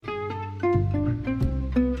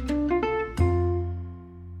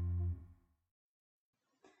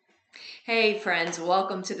Hey, friends,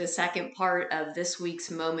 welcome to the second part of this week's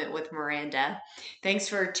Moment with Miranda. Thanks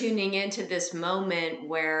for tuning into this moment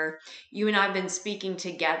where you and I have been speaking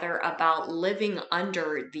together about living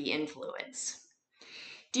under the influence.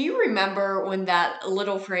 Do you remember when that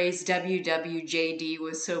little phrase WWJD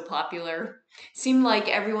was so popular? Seemed like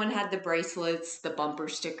everyone had the bracelets, the bumper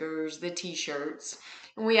stickers, the t shirts.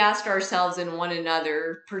 And we asked ourselves and one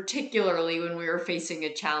another, particularly when we were facing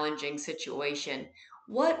a challenging situation,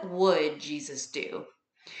 what would Jesus do?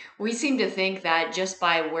 We seem to think that just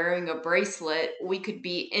by wearing a bracelet, we could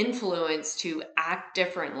be influenced to act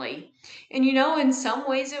differently. And in some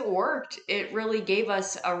ways it worked. It really gave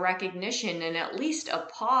us a recognition and at least a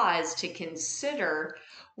pause to consider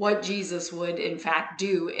what Jesus would in fact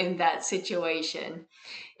do in that situation.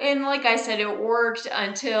 And like I said, it worked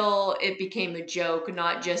until it became a joke,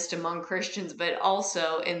 not just among Christians, but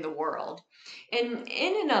also in the world. And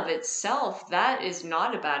in and of itself, that is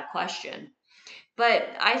not a bad question. But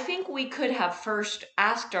I think we could have first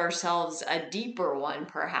asked ourselves a deeper one,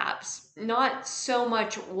 perhaps. Not so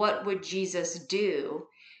much what would Jesus do,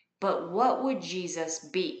 but what would Jesus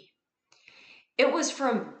be? It was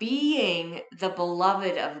from being the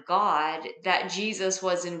beloved of God that Jesus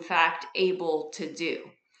was, in fact, able to do.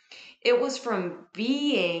 It was from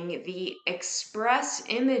being the express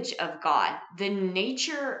image of God, the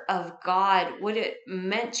nature of God, what it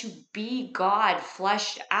meant to be God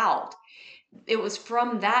fleshed out. It was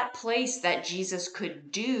from that place that Jesus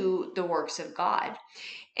could do the works of God.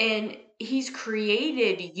 And he's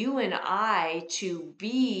created you and I to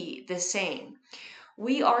be the same.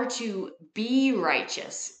 We are to be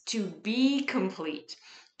righteous, to be complete,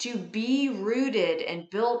 to be rooted and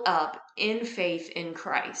built up in faith in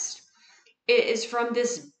Christ. It is from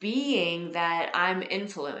this being that I'm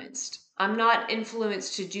influenced. I'm not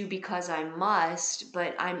influenced to do because I must,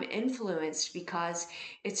 but I'm influenced because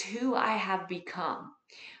it's who I have become.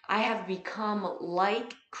 I have become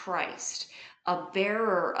like Christ, a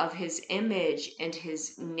bearer of his image and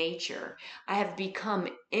his nature. I have become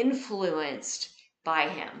influenced by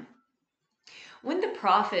him. When the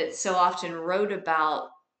prophets so often wrote about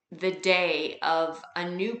the day of a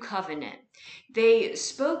new covenant, they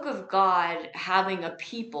spoke of God having a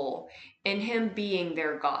people and him being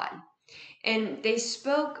their God. And they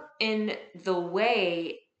spoke in the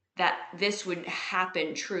way that this would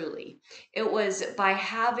happen truly. It was by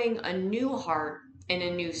having a new heart and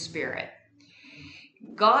a new spirit.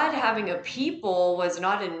 God having a people was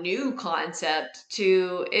not a new concept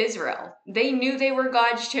to Israel. They knew they were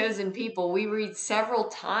God's chosen people. We read several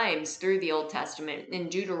times through the Old Testament. In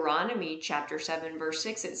Deuteronomy chapter 7, verse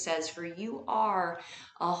 6, it says, "For you are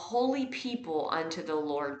a holy people unto the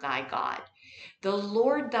Lord thy God." The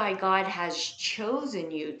Lord thy God has chosen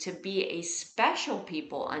you to be a special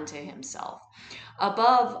people unto himself,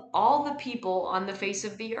 above all the people on the face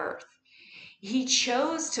of the earth. He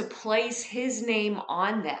chose to place his name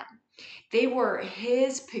on them. They were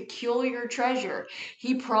his peculiar treasure.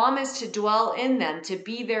 He promised to dwell in them, to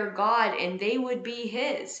be their God, and they would be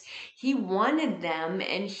his. He wanted them,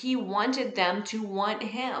 and he wanted them to want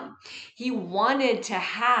him. He wanted to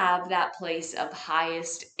have that place of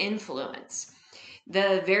highest influence.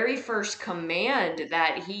 The very first command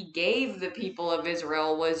that he gave the people of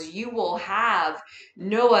Israel was, "You will have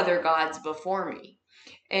no other gods before me."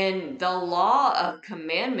 And the law of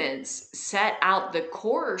commandments set out the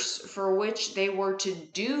course for which they were to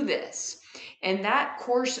do this. And that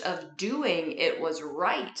course of doing it was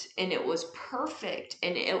right and it was perfect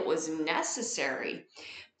and it was necessary,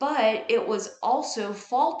 but it was also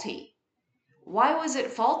faulty. Why was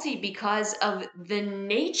it faulty? Because of the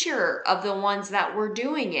nature of the ones that were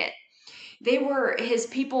doing it. They were his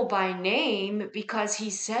people by name because he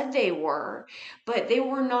said they were, but they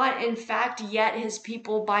were not, in fact, yet his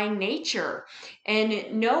people by nature.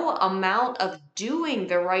 And no amount of doing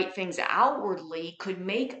the right things outwardly could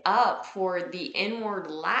make up for the inward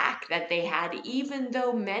lack that they had, even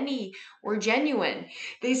though many were genuine.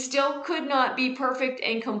 They still could not be perfect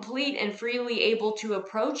and complete and freely able to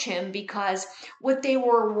approach him because what they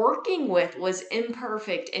were working with was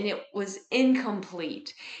imperfect and it was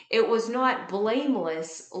incomplete. It was not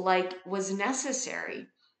blameless like was necessary.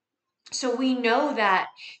 So we know that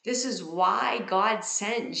this is why God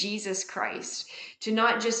sent Jesus Christ to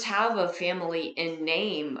not just have a family in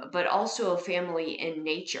name, but also a family in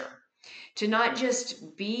nature. To not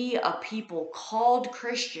just be a people called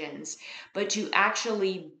Christians, but to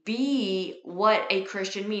actually be what a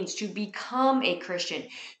Christian means, to become a Christian,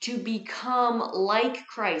 to become like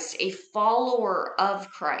Christ, a follower of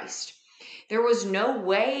Christ. There was no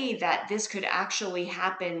way that this could actually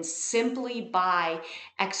happen simply by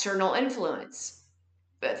external influence.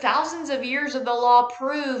 But thousands of years of the law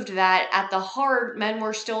proved that at the heart, men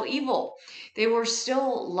were still evil. They were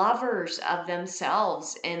still lovers of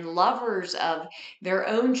themselves and lovers of their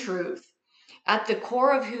own truth. At the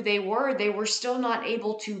core of who they were still not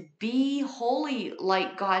able to be holy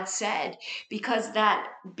like God said, because that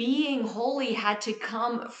being holy had to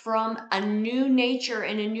come from a new nature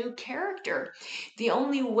and a new character. The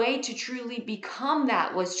only way to truly become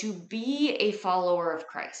that was to be a follower of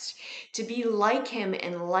Christ, to be like him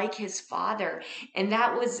and like his Father. And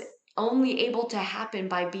that was only able to happen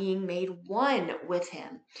by being made one with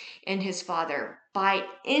him and his Father by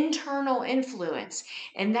internal influence.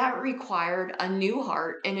 And that required a new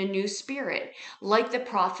heart and a new spirit, like the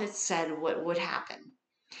prophets said what would happen.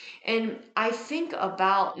 And I think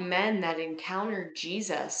about men that encountered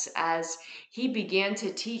Jesus as he began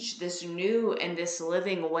to teach this new and this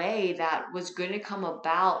living way that was going to come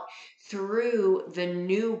about through the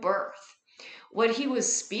new birth. What he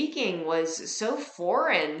was speaking was so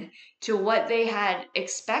foreign to what they had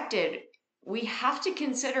expected. We have to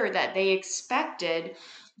consider that they expected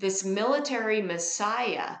this military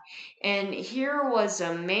messiah. And here was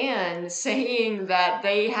a man saying that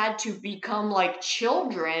they had to become like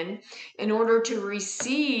children in order to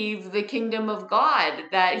receive the kingdom of God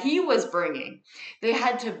that he was bringing. They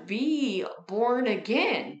had to be born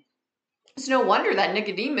again. It's no wonder that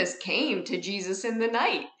Nicodemus came to Jesus in the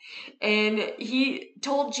night. And he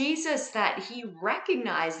told Jesus that he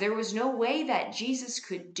recognized there was no way that Jesus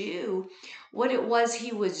could do what it was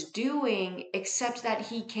he was doing except that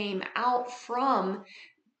he came out from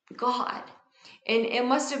God. And it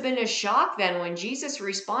must have been a shock then when Jesus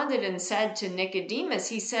responded and said to Nicodemus,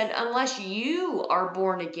 he said, unless you are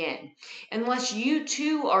born again, unless you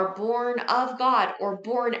too are born of God or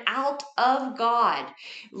born out of God,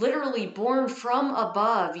 literally born from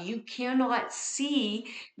above, you cannot see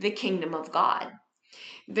the kingdom of God.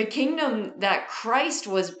 The kingdom that Christ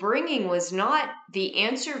was bringing was not the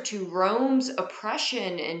answer to Rome's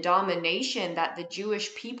oppression and domination that the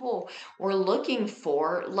Jewish people were looking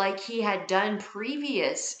for, like he had done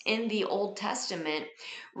previous in the Old Testament,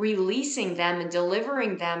 releasing them and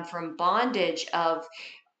delivering them from bondage of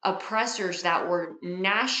oppressors that were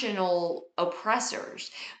national oppressors,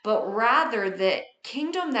 but rather the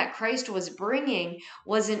kingdom that Christ was bringing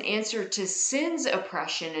was an answer to sin's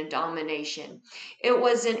oppression and domination. It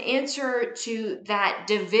was an answer to that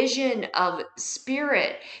division of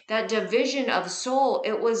spirit, that division of soul.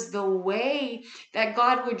 It was the way that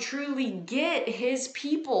God would truly get his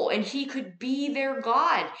people and he could be their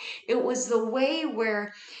God. It was the way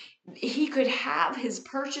where he could have his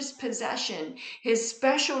purchased possession, his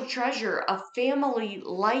special treasure, a family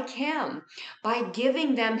like him, by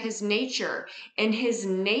giving them his nature, and his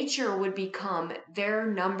nature would become their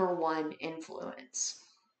number one influence.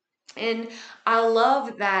 And I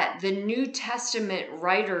love that the New Testament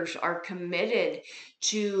writers are committed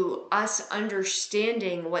to us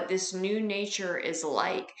understanding what this new nature is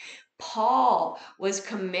like. Paul was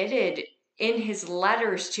committed in his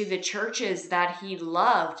letters to the churches that he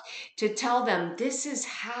loved to tell them this is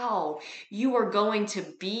how you are going to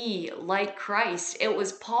be like Christ. It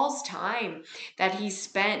was Paul's time that he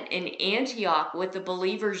spent in Antioch with the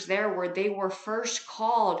believers there, where they were first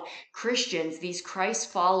called Christians, these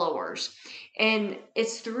Christ followers. And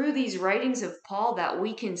it's through these writings of Paul that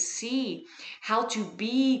we can see how to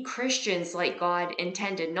be Christians like God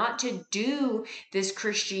intended, not to do this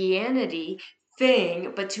Christianity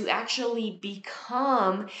thing, but to actually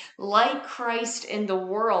become like Christ in the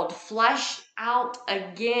world, fleshed out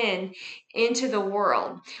again into the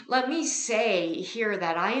world. Let me say here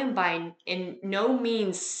that I am by in no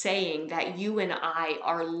means saying that you and I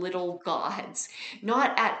are little gods.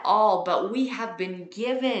 Not at all, but we have been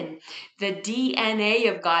given the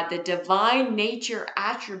DNA of God, the divine nature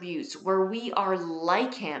attributes, where we are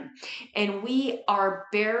like him and we are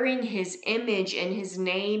bearing his image and his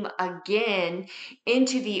name again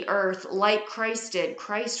into the earth like Christ did.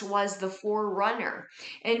 Christ was the forerunner.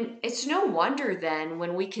 And it's no wonder then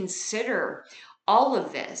when we consider all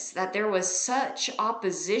of this, that there was such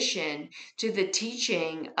opposition to the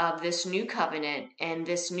teaching of this new covenant and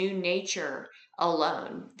this new nature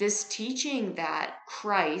alone. This teaching that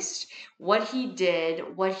Christ, what he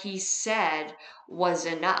did, what he said was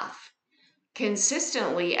enough.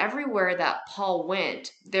 Consistently, everywhere that Paul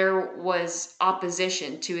went, there was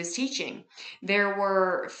opposition to his teaching. There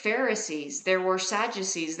were Pharisees, there were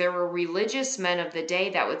Sadducees, there were religious men of the day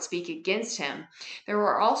that would speak against him. There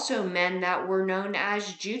were also men that were known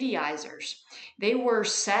as Judaizers. They were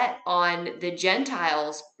set on the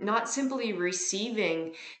Gentiles not simply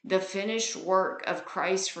receiving the finished work of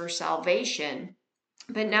Christ for salvation,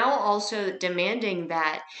 but now also demanding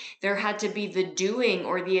that there had to be the doing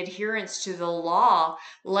or the adherence to the law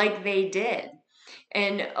like they did.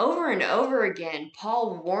 And over again,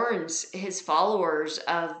 Paul warns his followers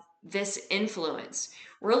of this influence.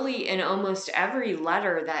 Really, in almost every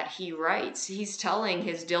letter that he writes, he's telling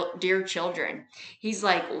his dear children, he's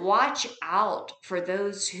like, watch out for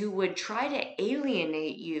those who would try to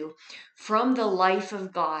alienate you from the life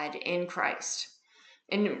of God in Christ.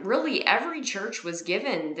 And really, every church was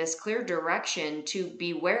given this clear direction to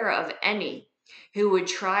beware of any who would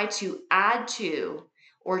try to add to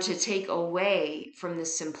or to take away from the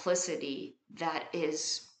simplicity that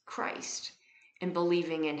is Christ and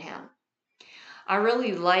believing in Him. I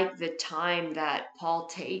really like the time that Paul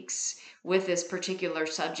takes with this particular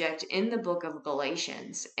subject in the book of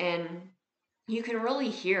Galatians. And you can really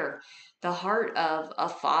hear the heart of a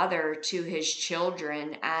father to his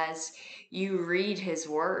children as you read his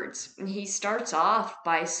words. He starts off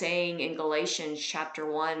by saying in Galatians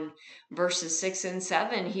chapter 1, verses 6 and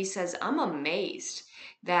 7, he says, I'm amazed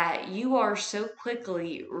that you are so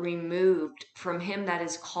quickly removed from him that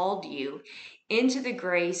has called you into the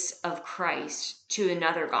grace of Christ to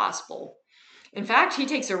another gospel. In fact, he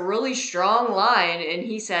takes a really strong line and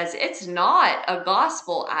he says it's not a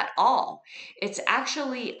gospel at all. It's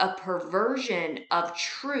actually a perversion of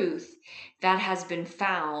truth that has been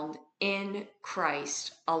found in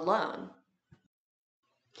Christ alone.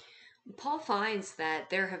 Paul finds that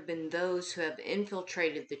there have been those who have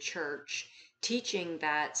infiltrated the church, teaching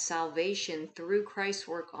that salvation through Christ's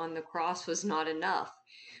work on the cross was not enough,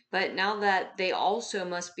 but now that they also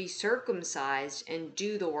must be circumcised and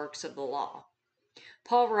do the works of the law.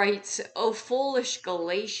 Paul writes, O foolish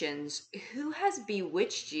Galatians, who has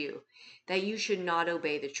bewitched you that you should not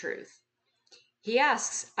obey the truth? He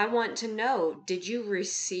asks, I want to know, did you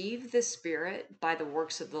receive the Spirit by the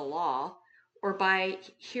works of the law or by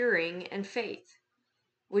hearing and faith?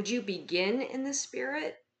 Would you begin in the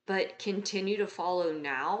Spirit but continue to follow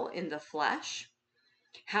now in the flesh?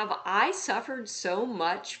 Have I suffered so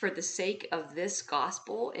much for the sake of this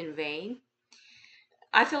gospel in vain?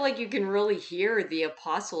 I feel like you can really hear the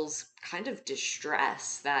apostles' kind of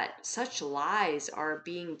distress that such lies are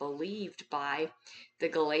being believed by the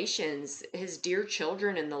Galatians, his dear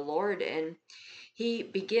children in the Lord. And he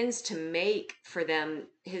begins to make for them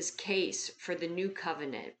his case for the new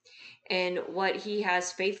covenant and what he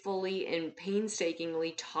has faithfully and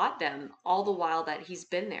painstakingly taught them all the while that he's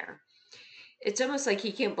been there. It's almost like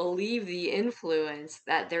he can't believe the influence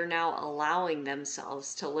that they're now allowing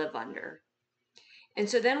themselves to live under. And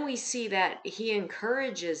so then we see that he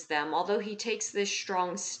encourages them, although he takes this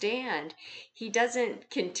strong stand, he doesn't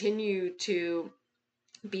continue to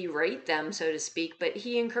berate them, so to speak, but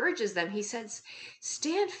he encourages them. He says,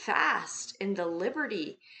 stand fast in the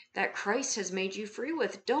liberty that Christ has made you free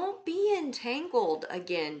with. Don't be entangled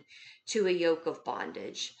again to a yoke of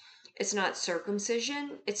bondage. It's not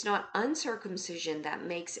circumcision, it's not uncircumcision that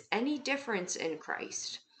makes any difference in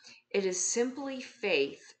Christ. It is simply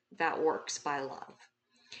faith that works by love.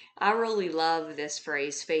 I really love this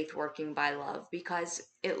phrase, faith working by love, because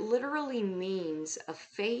it literally means a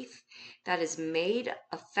faith that is made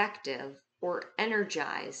effective or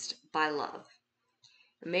energized by love.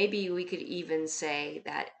 Maybe we could even say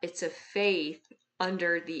that it's a faith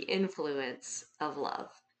under the influence of love.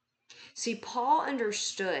 See, Paul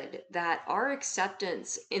understood that our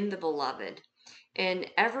acceptance in the beloved and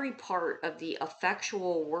every part of the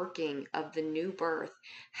effectual working of the new birth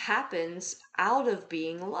happens out of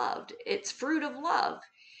being loved. It's fruit of love.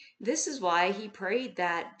 This is why he prayed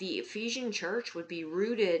that the Ephesian church would be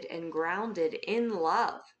rooted and grounded in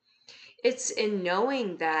love. It's in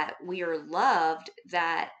knowing that we are loved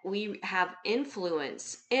that we have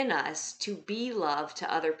influence in us to be love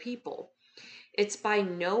to other people. It's by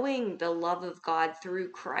knowing the love of God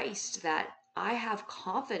through Christ that I have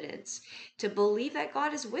confidence to believe that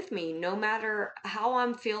God is with me no matter how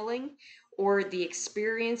I'm feeling or the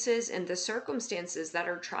experiences and the circumstances that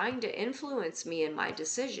are trying to influence me in my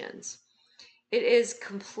decisions. It is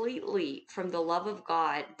completely from the love of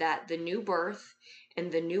God that the new birth and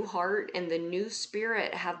the new heart and the new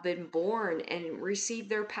spirit have been born and received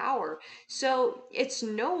their power. So it's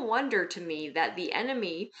no wonder to me that the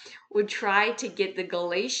enemy would try to get the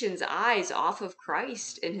Galatians' eyes off of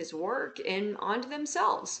Christ and his work and onto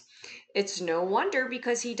themselves. It's no wonder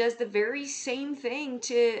because he does the very same thing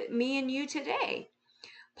to me and you today.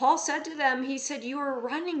 Paul said to them, he said, you are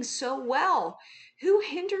running so well. Who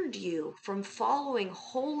hindered you from following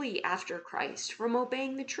wholly after Christ, from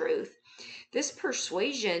obeying the truth? This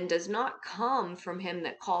persuasion does not come from him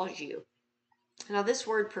that calls you. Now, this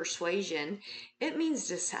word persuasion, it means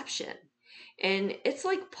deception. And it's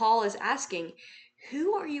like Paul is asking,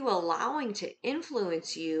 who are you allowing to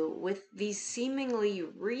influence you with these seemingly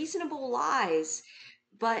reasonable lies,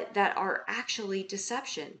 but that are actually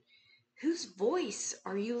deception? Whose voice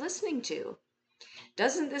are you listening to?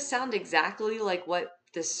 Doesn't this sound exactly like what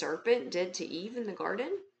the serpent did to Eve in the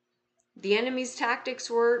garden? The enemy's tactics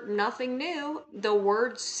were nothing new. The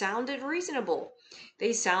words sounded reasonable.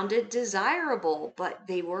 They sounded desirable, but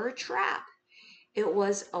they were a trap. It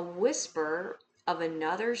was a whisper of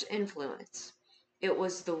another's influence. It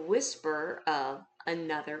was the whisper of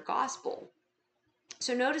another gospel.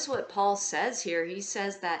 So notice what Paul says here. He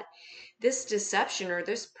says that this deception or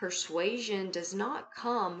this persuasion does not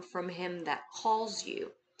come from him that calls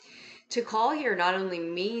you. To call here not only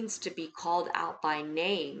means to be called out by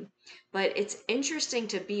name, but it's interesting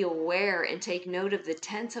to be aware and take note of the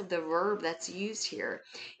tense of the verb that's used here.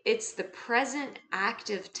 It's the present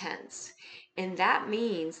active tense, and that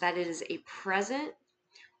means that it is a present,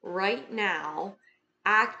 right now,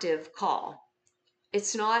 active call.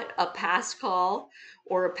 It's not a past call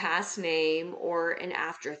or a past name or an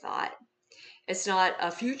afterthought. It's not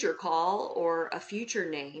a future call or a future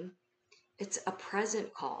name. It's a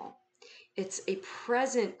present call. It's a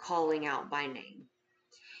present calling out by name.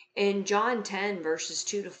 In John 10, verses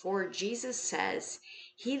 2 to 4, Jesus says,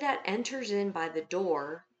 "He that enters in by the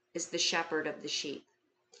door is the shepherd of the sheep.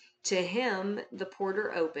 To him the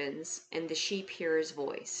porter opens, and the sheep hear his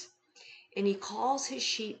voice. And he calls his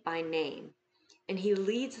sheep by name, and he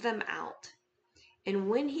leads them out. And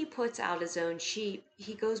when he puts out his own sheep,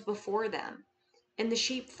 he goes before them, and the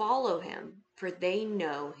sheep follow him, for they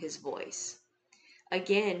know his voice."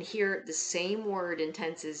 Again, here the same word and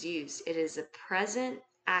tense is used. It is a present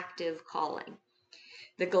active calling.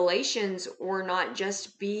 The Galatians were not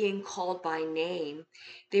just being called by name,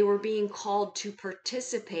 they were being called to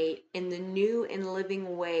participate in the new and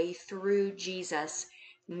living way through Jesus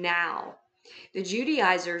now. The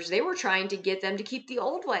Judaizers, they were trying to get them to keep the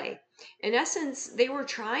old way. In essence, they were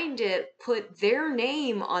trying to put their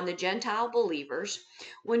name on the Gentile believers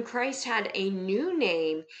when Christ had a new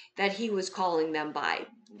name that he was calling them by.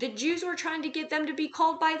 The Jews were trying to get them to be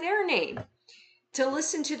called by their name. To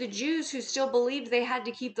listen to the Jews who still believed they had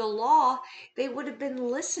to keep the law, they would have been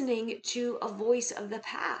listening to a voice of the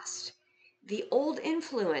past, the old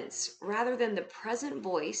influence, rather than the present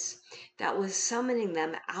voice that was summoning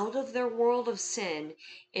them out of their world of sin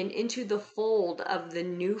and into the fold of the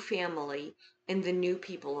new family and the new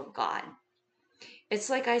people of God. It's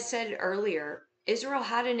like I said earlier, Israel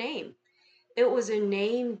had a name. It was a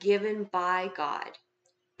name given by God.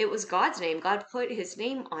 It was God's name. God put his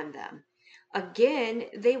name on them. Again,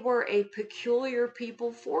 they were a peculiar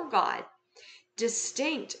people for God,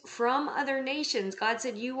 distinct from other nations. God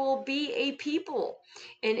said, "You will be a people."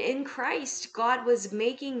 And in Christ, God was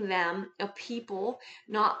making them a people,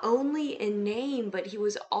 not only in name, but he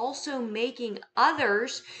was also making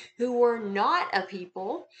others who were not a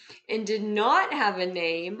people and did not have a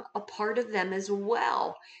name a part of them as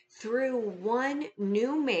well, through one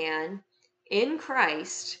new man in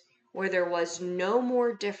Christ, where there was no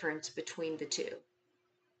more difference between the two.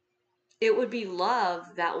 It would be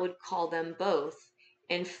love that would call them both,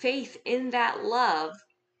 and faith in that love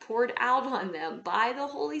poured out on them by the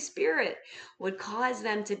Holy Spirit would cause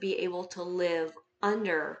them to be able to live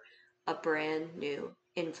under a brand new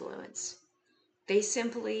influence. They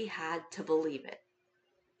simply had to believe it.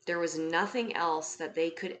 There was nothing else that they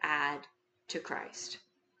could add to Christ.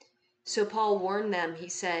 So Paul warned them. He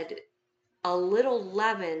said, "A little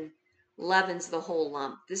leaven leavens the whole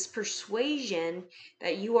lump." This persuasion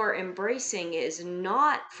that you are embracing is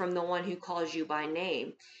not from the one who calls you by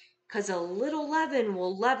name, because a little leaven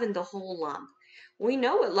will leaven the whole lump. We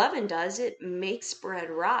know what leaven does. It makes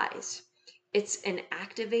bread rise. It's an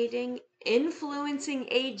activating, influencing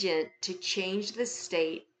agent to change the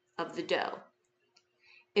state of the dough.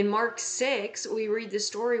 In Mark 6, we read the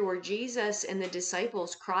story where Jesus and the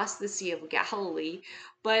disciples crossed the Sea of Galilee,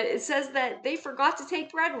 but it says that they forgot to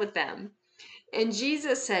take bread with them. And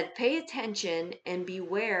Jesus said, "Pay attention and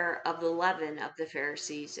beware of the leaven of the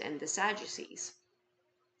Pharisees and the Sadducees."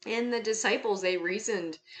 And the disciples, they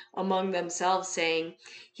reasoned among themselves, saying,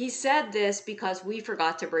 "He said this because we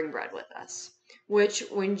forgot to bring bread with us." Which,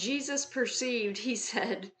 when Jesus perceived, he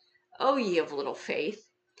said, "O ye of little faith,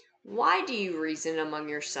 why do you reason among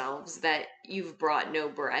yourselves that you've brought no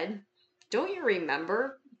bread? Don't you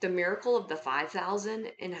remember the miracle of the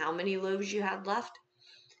 5,000 and how many loaves you had left?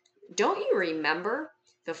 Don't you remember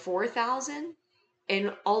the 4,000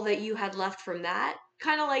 and all that you had left from that?"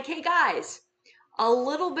 Kind of like, "Hey guys, a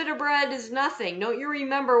little bit of bread is nothing. Don't you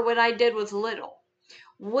remember what I did with little?"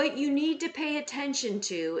 What you need to pay attention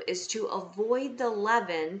to is to avoid the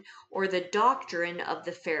leaven or the doctrine of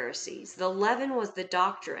the Pharisees. The leaven was the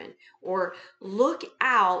doctrine, or look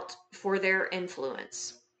out for their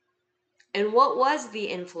influence. And what was the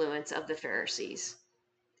influence of the Pharisees?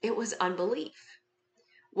 It was unbelief.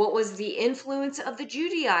 What was the influence of the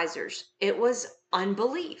Judaizers? It was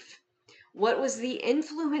unbelief. What was the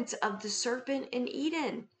influence of the serpent in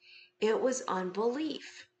Eden? It was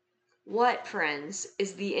unbelief. What, friends,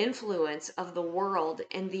 is the influence of the world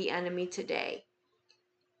and the enemy today?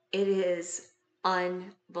 It is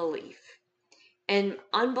unbelief. And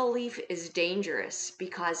unbelief is dangerous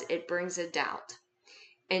because it brings a doubt.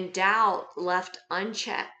 And doubt, left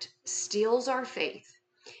unchecked, steals our faith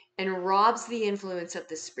and robs the influence of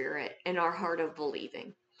the Spirit in our heart of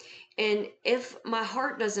believing. And if my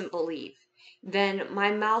heart doesn't believe, then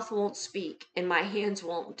my mouth won't speak and my hands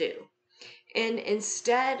won't do. And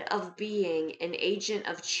instead of being an agent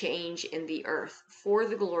of change in the earth for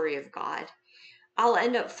the glory of God, I'll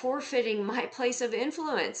end up forfeiting my place of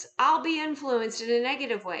influence. I'll be influenced in a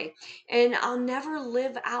negative way, and I'll never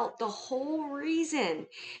live out the whole reason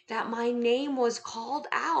that my name was called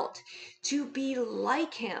out, to be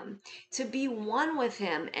like him, to be one with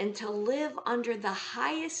him, and to live under the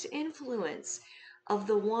highest influence of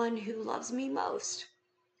the one who loves me most.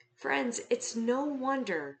 Friends, it's no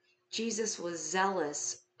wonder Jesus was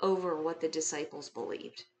zealous over what the disciples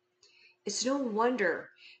believed. It's no wonder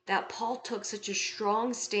that Paul took such a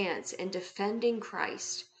strong stance in defending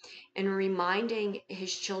Christ and reminding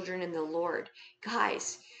his children in the Lord,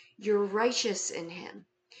 guys, you're righteous in him.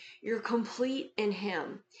 You're complete in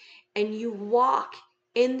him, and you walk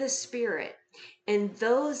in the Spirit. And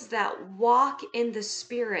those that walk in the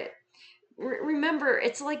Spirit, remember,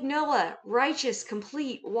 it's like Noah, righteous,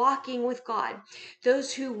 complete, walking with God.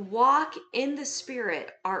 Those who walk in the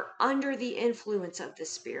Spirit are under the influence of the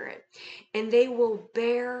Spirit, and they will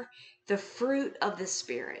bear the fruit of the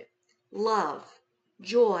Spirit: love,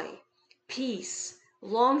 joy, peace,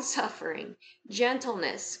 long suffering,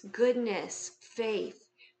 gentleness, goodness, faith,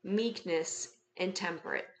 meekness, and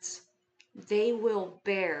temperance. They will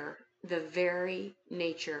bear the very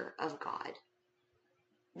nature of God.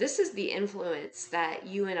 This is the influence that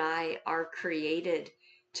you and I are created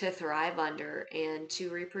to thrive under and to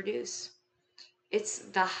reproduce. It's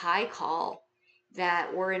the high call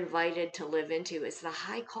that we're invited to live into. It's the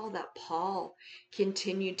high call that Paul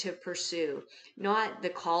continued to pursue. Not the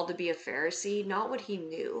call to be a Pharisee, not what he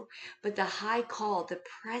knew, but the high call, the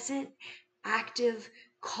present, active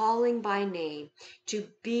calling by name to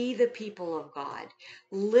be the people of God,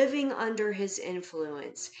 living under his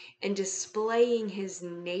influence and displaying his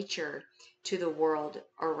nature to the world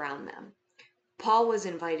around them. Paul was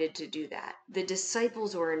invited to do that. The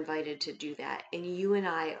disciples were invited to do that. And you and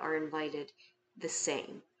I are invited the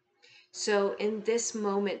same. So in this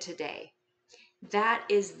moment today, that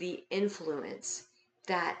is the influence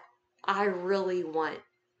that I really want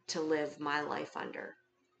to live my life under.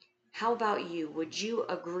 How about you? Would you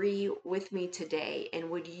agree with me today? And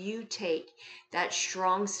would you take that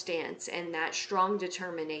strong stance and that strong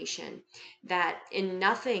determination that in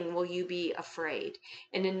nothing will you be afraid,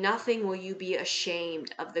 and in nothing will you be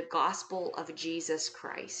ashamed of the gospel of Jesus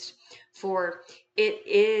Christ? For it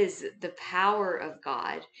is the power of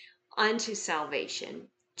God unto salvation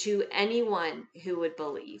to anyone who would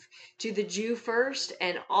believe, to the Jew first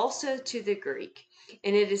and also to the Greek.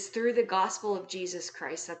 And it is through the gospel of Jesus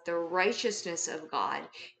Christ that the righteousness of God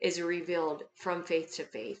is revealed from faith to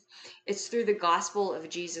faith. It's through the gospel of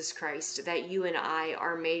Jesus Christ that you and I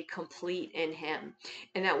are made complete in him,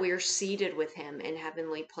 and that we are seated with him in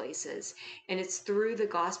heavenly places. And it's through the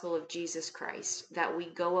gospel of Jesus Christ that we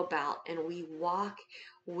go about and we walk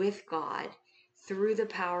with God through the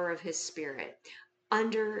power of his Spirit,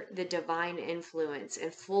 under the divine influence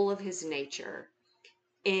and full of his nature,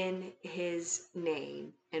 in his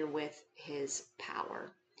name and with his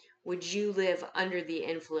power. Would you live under the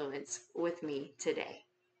influence with me today?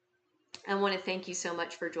 I want to thank you so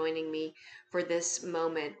much for joining me for this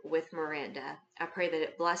moment with Miranda. I pray that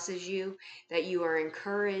it blesses you, that you are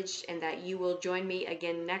encouraged, and that you will join me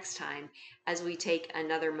again next time as we take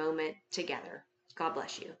another moment together. God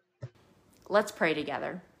bless you. Let's pray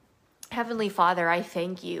together. Heavenly Father, I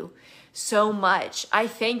thank you so much. I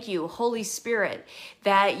thank you, Holy Spirit,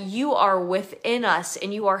 that you are within us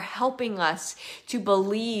and you are helping us to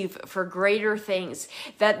believe for greater things,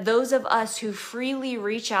 that those of us who freely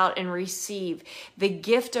reach out and receive the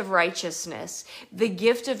gift of righteousness, the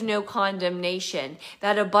gift of no condemnation,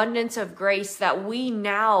 that abundance of grace, that we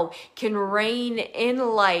now can reign in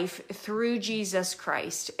life through Jesus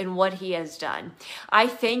Christ and what he has done. I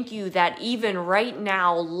thank you that even right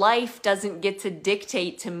now, life doesn't get to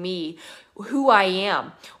dictate to me who I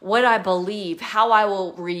am, what I believe, how I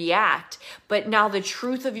will react. But now the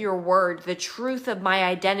truth of your word, the truth of my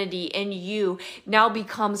identity in you now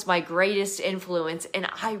becomes my greatest influence, and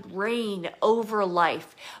I reign over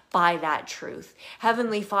life by that truth.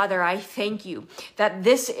 Heavenly Father, I thank you that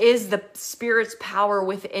this is the Spirit's power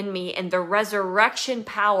within me, and the resurrection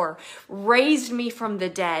power raised me from the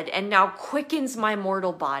dead and now quickens my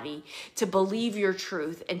mortal body to believe your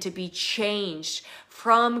truth and to be changed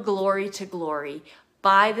from glory to glory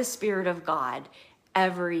by the Spirit of God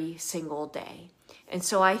every single day. And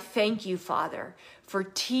so I thank you, Father, for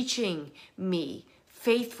teaching me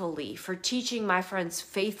faithfully, for teaching my friends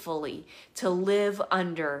faithfully to live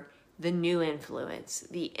under the new influence,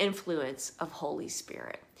 the influence of Holy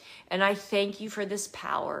Spirit. And I thank you for this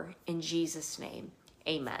power in Jesus' name.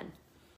 Amen.